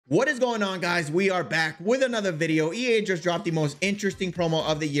What is going on, guys? We are back with another video. EA just dropped the most interesting promo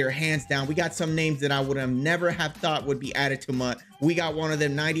of the year, hands down. We got some names that I would have never have thought would be added to MUT. We got one of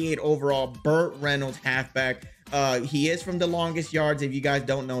them, 98 overall, Burt Reynolds halfback. He is from the longest yards. If you guys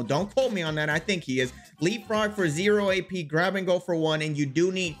don't know, don't quote me on that. I think he is. Leapfrog for 0 AP, grab and go for 1, and you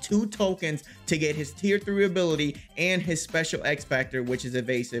do need 2 tokens to get his tier 3 ability and his special X factor, which is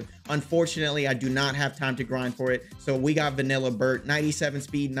evasive. Unfortunately, I do not have time to grind for it, so we got vanilla Burt. 97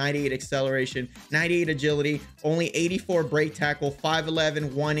 speed, 98 acceleration, 98 agility, only 84 break tackle,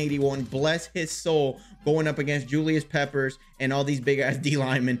 5'11", 181. Bless his soul, going up against Julius Peppers and all these big ass D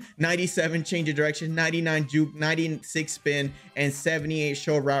linemen. 97 change of direction, 99 juke, 96 spin, and 78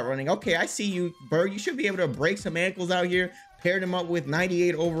 short route running. Okay, I see you, Burt. You should be able to break some ankles out here. Paired him up with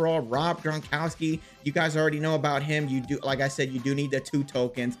 98 overall Rob Gronkowski. You guys already know about him. You do, like I said, you do need the 2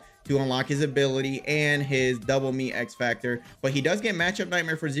 tokens to unlock his ability and his double me X factor. But he does get matchup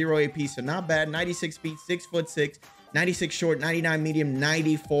nightmare for 0 AP, so not bad. 96 speed, 6'6", 96 short, 99 medium,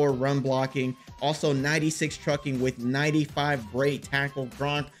 94 run blocking, also 96 trucking with 95 break tackle.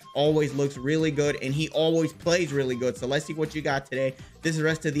 Gronk always looks really good, and he always plays really good. So let's see what you got today. This is the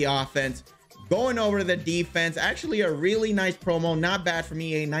rest of the offense. Going over to the defense, actually a really nice promo, not bad for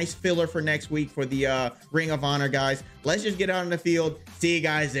me. A nice filler for next week for the Ring of Honor guys. Let's just get out on the field, see you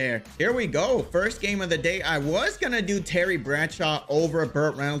guys there. Here we go, first game of the day. I was gonna do Terry Bradshaw over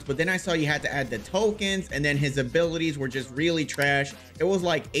Burt Reynolds, but then I saw you had to add the tokens, and then his abilities were just really trash. It was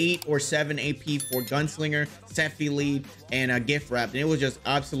like 8 or 7 AP for Gunslinger, Seffi lead, and a gift wrap, and it was just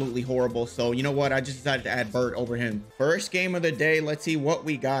absolutely horrible. So you know what, I just decided to add Burt over him. First game of the day, let's see what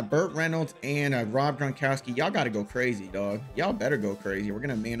we got. Burt Reynolds and Rob Gronkowski. Y'all gotta go crazy, dog. Y'all better go crazy. We're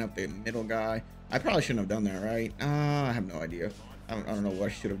gonna man up the middle guy. I probably shouldn't have done that, right? I have no idea. I don't know what I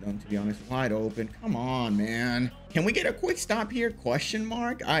should have done, to be honest. Wide open. Come on, man. Can we get a quick stop here? Question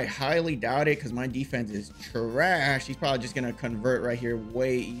mark? I highly doubt it, because my defense is trash. He's probably just gonna convert right here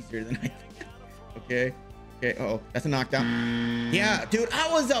way easier than I think. Okay. Okay, uh-oh, that's a knockdown. Yeah, dude,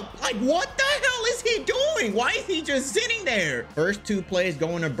 I was up. Like, what the hell is he doing? Why is he just sitting there? First 2 plays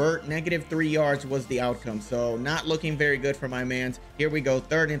going to Burt, -3 yards was the outcome. So not looking very good for my mans. Here we go,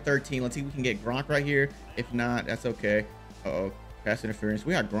 3rd and 13. Let's see if we can get Gronk right here. If not, that's okay. Uh-oh, pass interference.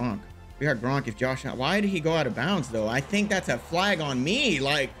 We got Gronk. We got Gronk. If Josh, why did he go out of bounds though? I think that's a flag on me.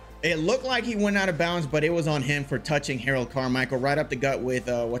 Like, it looked like he went out of bounds, but it was on him for touching Harold Carmichael right up the gut with,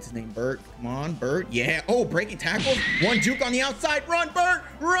 what's his name, Burt. Come on, Burt. Yeah. Oh, breaking tackles. 1 juke on the outside. Run, Burt.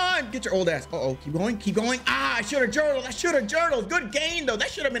 Run. Get your old ass. Uh-oh. Keep going. Keep going. Ah, I should have journaled. I should have journaled. Good gain, though. That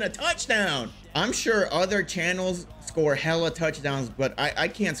should have been a touchdown. I'm sure other channels score hella touchdowns, but I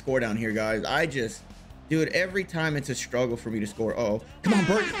can't score down here, guys. Dude, every time it's a struggle for me to score. Uh-oh. Come on,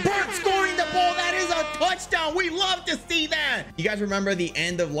 Burt. Burt scoring the ball. That is a touchdown. We love to see that. You guys remember the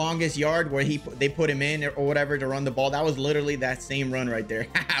end of longest yard where they put him in or whatever to run the ball? That was literally that same run right there.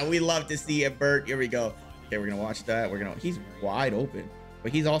 We love to see it, Burt. Here we go. Okay, we're gonna watch that. He's wide open,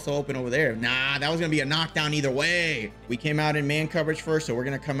 but he's also open over there. Nah, that was gonna be a knockdown either way. We came out in man coverage first, so we're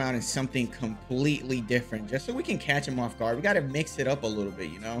gonna come out in something completely different just so we can catch him off guard. We gotta mix it up a little bit,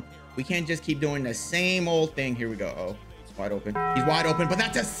 you know? We can't just keep doing the same old thing. Here we go. Oh, he's wide open. He's wide open, but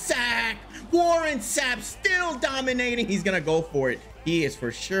that's a sack. Warren Sapp still dominating. He's gonna go for it. He is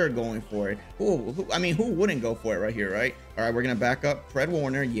for sure going for it. I mean, who wouldn't go for it right here, right? All right, we're gonna back up Fred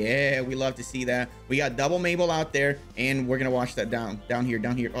Warner. Yeah, we love to see that. We got double Mabel out there, and we're gonna watch that down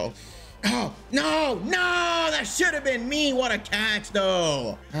here. Oh, no, that should have been me. What a catch,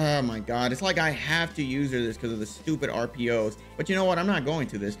 though. Oh, my God. It's like I have to use this because of the stupid RPOs. But you know what? I'm not going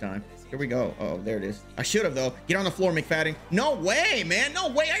to this time. Here we go. Oh, there it is. I should have, though. Get on the floor, McFadden. No way, man. No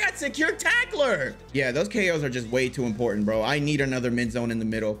way. I got secure tackler. Yeah, those KOs are just way too important, bro. I need another mid zone in the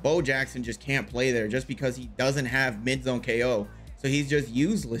middle. Bo Jackson just can't play there just because he doesn't have mid zone KO. So he's just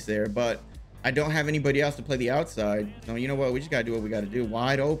useless there. But I don't have anybody else to play the outside. So you know what? We just gotta do what we gotta do.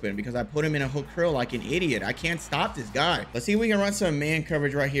 Wide open, because I put him in a hook curl like an idiot. I can't stop this guy. Let's see if we can run some man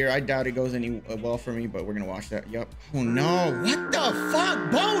coverage right here. I doubt it goes any well for me, but we're gonna watch that. Yep. Oh no, what the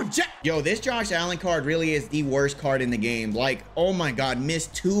fuck? Yo, this Josh Allen card really is the worst card in the game. Like, oh my God,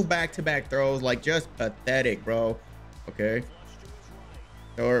 missed 2 back-to-back throws. Like, just pathetic, bro. Okay.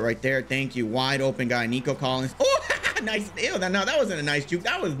 Throw it right there. Thank you. Wide open guy, Nico Collins. Oh, nice. Ew, no, that wasn't a nice juke.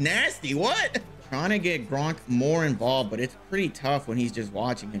 That was nasty. What? Trying to get Gronk more involved, but it's pretty tough when he's just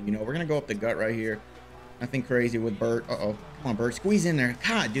watching him. You know, we're gonna go up the gut right here. Nothing crazy with Burt. Uh-oh. Come on, Burt. Squeeze in there.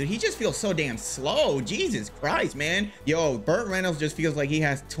 God, dude, he just feels so damn slow. Jesus Christ, man. Yo, Burt Reynolds just feels like he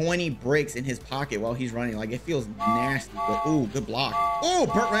has 20 bricks in his pocket while he's running. Like, it feels nasty. But, ooh, good block. Oh,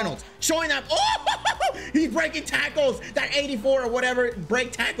 Burt Reynolds showing up. Oh, He's breaking tackles. That 84 or whatever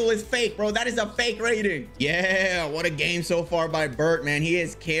break tackle is fake, bro. That is a fake rating. Yeah, what a game so far by Burt, man. He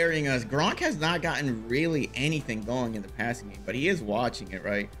is carrying us. Gronk has not gotten really anything going in the passing game, but he is watching it,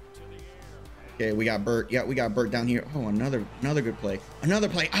 right? Okay, we got Burt. Yeah, we got Burt down here. Oh, another good play. Another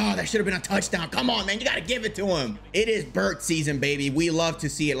play. Oh, that should have been a touchdown. Come on, man. You got to give it to him. It is Burt season, baby. We love to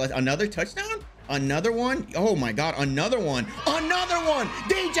see it. Another touchdown? Another one? Oh my God, another one. Another one.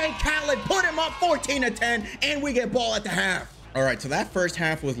 DJ Khaled put him up 14-10, and we get ball at the half. All right, so that first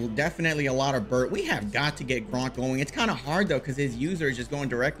half was definitely a lot of Burt. We have got to get Gronk going. It's kind of hard though, because his user is just going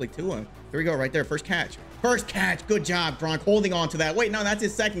directly to him. Here we go, right there. First catch. First catch. Good job, Gronk, holding on to that. Wait, no, that's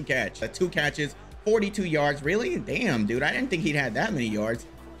his second catch. 2 catches, 42 yards. Really? Damn, dude. I didn't think he'd had that many yards.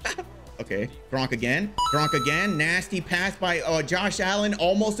 Okay, Gronk again. Gronk again. Nasty pass by Josh Allen.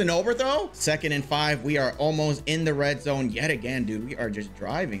 Almost an overthrow. 2nd and 5. We are almost in the red zone yet again, dude. We are just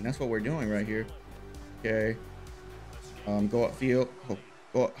driving. That's what we're doing right here. Okay. Go upfield.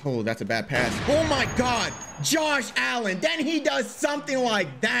 Oh, that's a bad pass. Oh my God, Josh Allen. Then he does something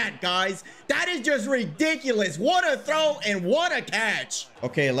like that, guys. That is just ridiculous. What a throw and what a catch.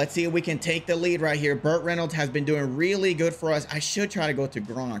 Okay, let's see if we can take the lead right here. Burt Reynolds has been doing really good for us. I should try to go to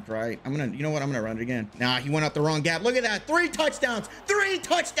Gronk, right? You know what? I'm gonna run it again. Nah, he went up the wrong gap. Look at that. 3 touchdowns. 3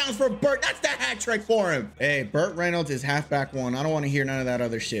 touchdowns for Burt. That's the hat trick for him. Hey, Burt Reynolds is halfback 1. I don't want to hear none of that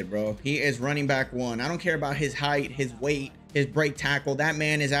other shit, bro. He is running back 1. I don't care about his height, his weight, his break tackle. That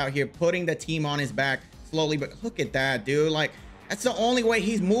man is out here putting the team on his back slowly, but look at that, dude. Like, that's the only way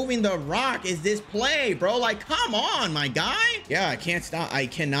he's moving the rock is this play, bro. Like, come on, my guy. Yeah, I can't stop. I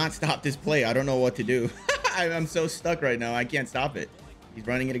cannot stop this play. I don't know what to do. I'm so stuck right now. I can't stop it. He's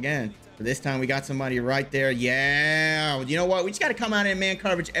running it again. But this time we got somebody right there. Yeah. You know what? We just got to come out in man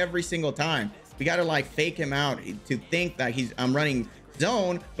coverage every single time. We got to like fake him out to think that I'm running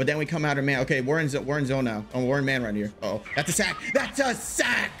zone, but then we come out of man. Okay, we're in zone now. Oh, we're in man right here. Uh oh, that's a sack. That's a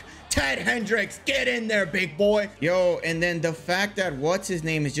sack. Ted Hendricks, get in there, big boy. Yo, and then the fact that what's his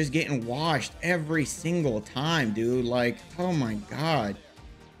name is just getting washed every single time, dude. Like, oh my God.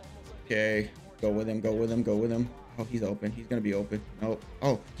 Okay, go with him, go with him, go with him. Oh, he's open. He's gonna be open.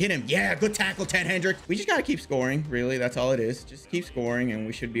 Oh, hit him. Yeah, good tackle, Ted Hendricks. We just gotta keep scoring, really. That's all it is. Just keep scoring and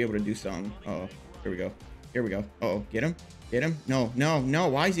we should be able to do something. Uh oh, here we go. Here we go. Uh-oh, get him. Get him. No.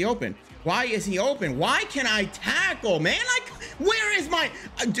 Why is he open? Why is he open? Why can I tackle, man? Like, where is my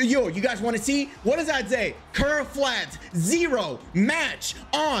yo, you guys want to see? What does that say? Curve flats 0 match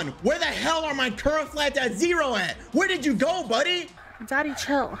on. Where the hell are my curve flats at 0 at? Where did you go, buddy? Daddy,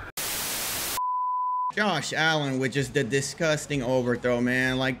 chill. Josh Allen with just the disgusting overthrow,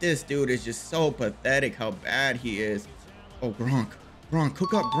 man. Like, this dude is just so pathetic how bad he is. Oh, Gronk,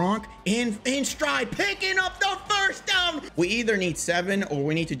 cook up Gronk in stride, picking up the first down. We either need 7 or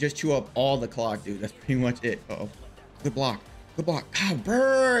we need to just chew up all the clock, dude. That's pretty much it. Uh-oh. Good block. Oh,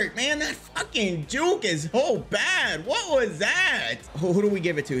 Burt, man, that fucking juke is so bad. What was that? Who do we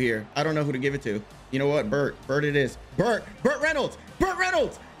give it to here? I don't know who to give it to. You know what? Burt it is. Burt Reynolds.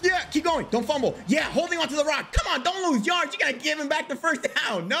 Yeah, keep going. Don't fumble. Yeah, holding on to the rock. Come on, don't lose yards. You gotta give him back the first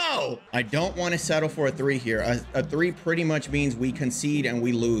down. No. I don't want to settle for a 3 here. A 3 pretty much means we concede and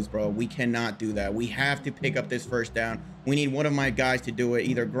we lose, bro. We cannot do that. We have to pick up this first down. We need one of my guys to do it,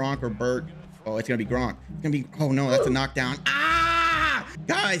 either Gronk or Burt. Oh, it's gonna be Gronk. It's gonna be, oh no, that's a knockdown. Ah!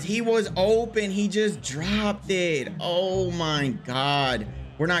 Guys, he was open. He just dropped it. Oh my God.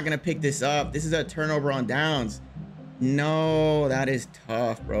 We're not gonna pick this up. This is a turnover on downs. No, that is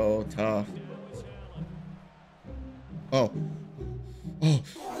tough, bro. Tough. Oh.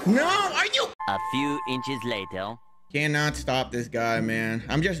 No, are you? A few inches later. Cannot stop this guy, man.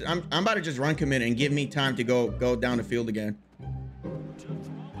 I'm about to just run commit and give me time to go down the field again.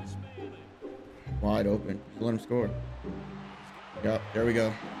 Wide open. Just let him score. Yep, there we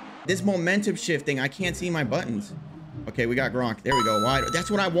go. This momentum shifting, I can't see my buttons. Okay, we got Gronk. There we go. Wide. That's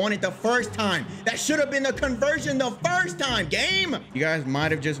what I wanted the first time. That should have been the conversion the first time. Game. You guys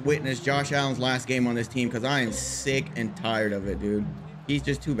might have just witnessed Josh Allen's last game on this team because I am sick and tired of it, dude. He's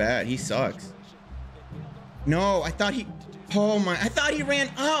just too bad. He sucks. No, I thought he... Oh my... I thought he ran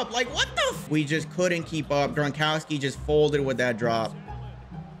up. Like, what the... We just couldn't keep up. Gronkowski just folded with that drop.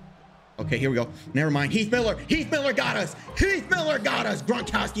 Okay, here we go. Never mind. Heath Miller got us.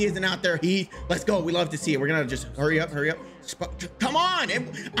 Gronkowski isn't out there. Heath, let's go. We love to see it. We're gonna just hurry up. Come on.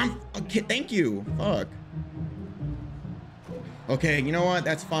 Okay, thank you. Fuck. Okay, you know what?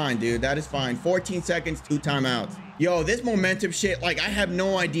 That's fine, dude. That is fine. 14 seconds, 2 timeouts. Yo, this momentum shit, like, I have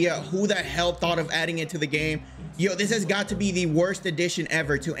no idea who the hell thought of adding it to the game. Yo, this has got to be the worst addition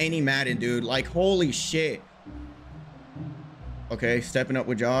ever to any Madden, dude. Like, holy shit. Okay, stepping up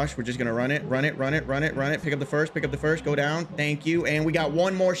with Josh. We're just gonna run it. Pick up the first, go down. Thank you. And we got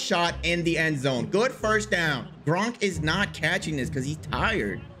one more shot in the end zone. Good first down. Gronk is not catching this because he's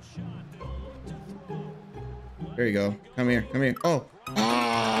tired. There you go. Come here. Oh.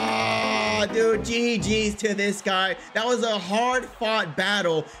 Ah, dude, GG's to this guy. That was a hard-fought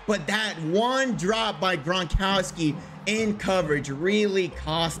battle, but that one drop by Gronkowski in coverage really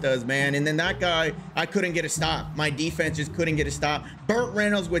cost us, man. And then that guy, I couldn't get a stop. My defense just couldn't get a stop. Burt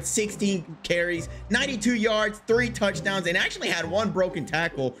Reynolds with 16 carries, 92 yards, 3 touchdowns, and actually had 1 broken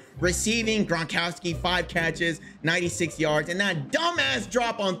tackle. Receiving, Gronkowski, 5 catches, 96 yards, and that dumbass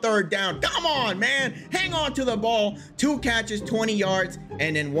drop on 3rd down. Come on, man. Hang on to the ball. 2 catches, 20 yards,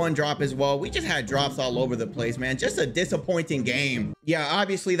 and then 1 drop as well. We just had drops all over the place, man. Just a disappointing game. Yeah,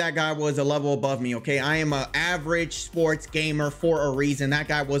 obviously that guy was a level above me, okay? I am an average sports gamer for a reason. That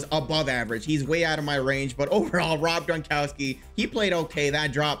guy was above average. He's way out of my range, but overall, Rob Gronkowski, he played okay.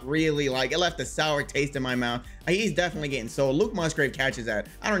 That drop really, like, it left a sour taste in my mouth. He's definitely getting sold. Luke Musgrave catches that.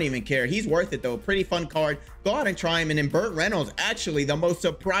 I don't even care. He's worth it, though. Pretty fun card. Go out and try him. And then Burt Reynolds, actually the most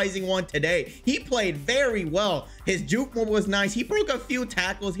surprising one today. He played very well. His juke move was nice. He broke a few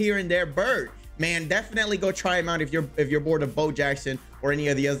tackles here and there. Burt, man, definitely go try him out if you're bored of Bo Jackson or any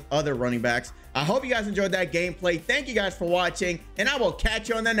of the other running backs. I hope you guys enjoyed that gameplay. Thank you guys for watching, and I will catch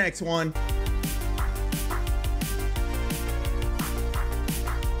you on the next one.